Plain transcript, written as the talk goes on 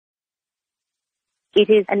It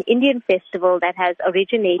is an Indian festival that has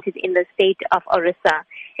originated in the state of Orissa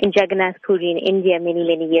in Jagannath Puri in India many,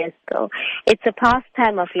 many years ago. It's a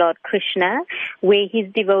pastime of Lord Krishna where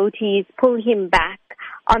his devotees pull him back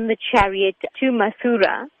on the chariot to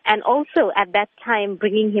Mathura, and also at that time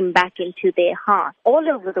bringing him back into their heart. All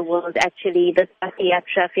over the world, actually, the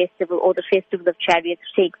Yatra festival or the Festival of Chariots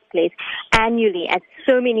takes place annually at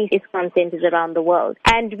so many ISKON centers around the world.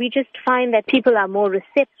 And we just find that people are more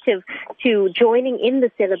receptive to joining in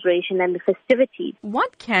the celebration and the festivities.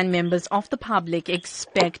 What can members of the public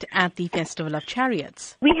expect at the Festival of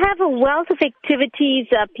Chariots? We have a wealth of activities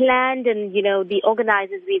planned, and, the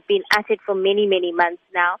organizers, we've been at it for many, many months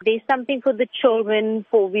now. There's something for the children.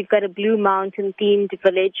 We've got a Blue Mountain themed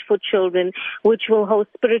village for children, which will host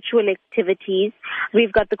spiritual activities.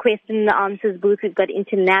 We've got the question and answers booth. We've got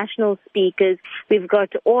international speakers. We've got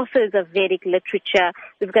authors of Vedic literature.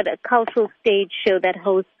 We've got a cultural stage show that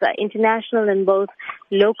hosts international and both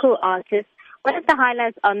local artists. One of the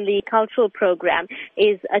highlights on the cultural program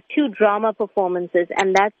is 2 drama performances,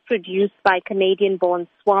 and that's produced by Canadian-born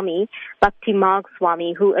Swami, Bhakti Marg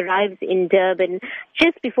Swami, who arrives in Durban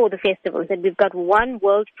just before the festival. And we've got one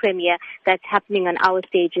world premiere that's happening on our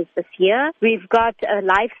stages this year. We've got a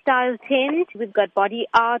lifestyle tent. We've got body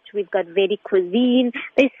art. We've got Vedic cuisine.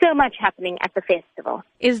 There's so much happening at the festival.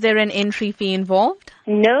 Is there an entry fee involved?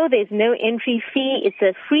 No, there's no entry fee. It's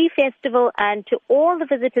a free festival, and to all the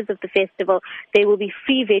visitors of the festival, there will be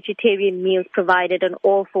free vegetarian meals provided on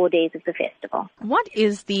all 4 days of the festival. What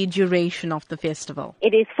is the duration of the festival?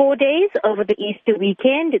 It is 4 days over the Easter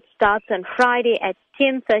weekend. It starts on Friday at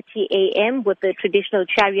 10:30 a.m. with the traditional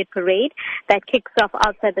chariot parade that kicks off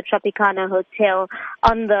outside the Tropicana Hotel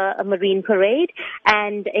on the Marine Parade.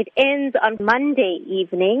 And it ends on Monday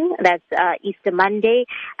evening, that's Easter Monday,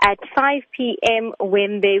 at 5 p.m.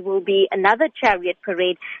 when there will be another chariot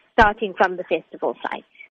parade starting from the festival site.